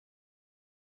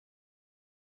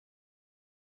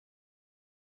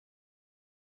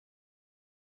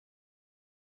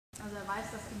Also er weiß,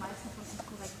 dass die meisten von uns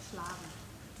korrekt schlagen.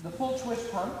 The full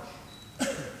twist punch.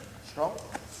 Strong.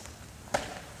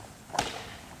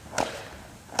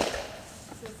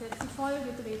 Das ist jetzt die voll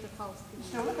gedrehte Faust.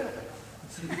 Still looking at it.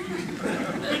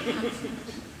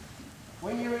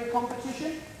 When you're in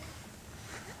competition.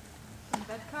 Im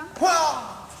Wettkampf.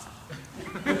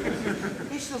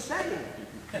 He's still standing.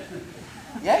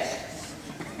 Yes?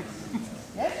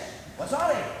 Yes? What's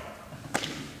on it?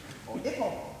 Oh,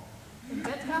 nipple. Im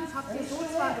Wettkampf habt ihr so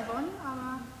zwar gewonnen,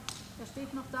 aber er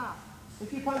steht noch da.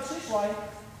 If you punch this way,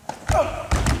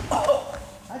 oh,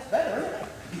 that's better, isn't it?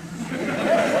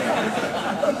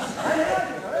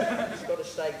 It's got to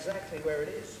stay exactly where it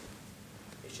is.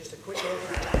 It's just a quick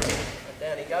move, and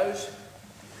down he goes,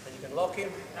 and you can lock him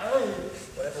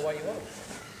whatever way you want.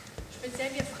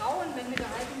 Speziell wir Frauen, wenn wir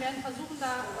gehalten werden, versuchen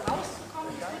da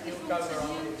rauszukommen. Das wird nicht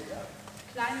funktionieren.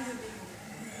 Kleine Bewegungen.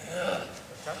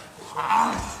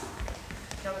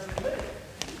 Comes with me.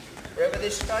 Wherever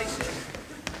this space is,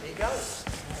 he goes.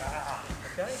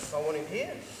 Okay, if I want him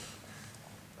here,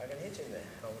 I can hit him there.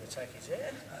 I want to take his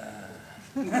head.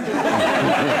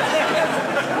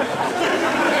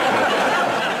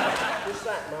 Just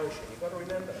that motion, you've got to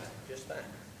remember that. Just that.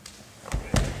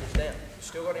 He's down. You've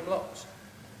still got him locked.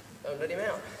 Don't let him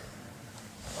out.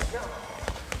 Go.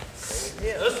 Bring him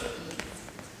here.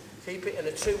 Keep it in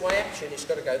a two-way action. It's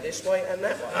got to go this way and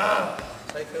that way.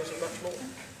 So he feels it much more.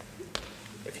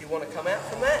 If you want to come out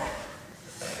from that,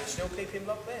 you can still keep him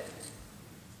locked there.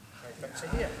 Okay, back to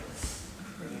here.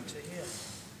 Bring him to here.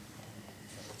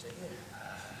 Back to here.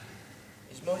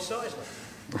 He's my size now.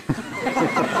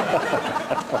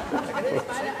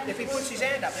 If he puts his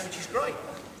hand up, then which is great.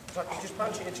 It's like he's just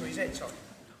punching into his head, sorry.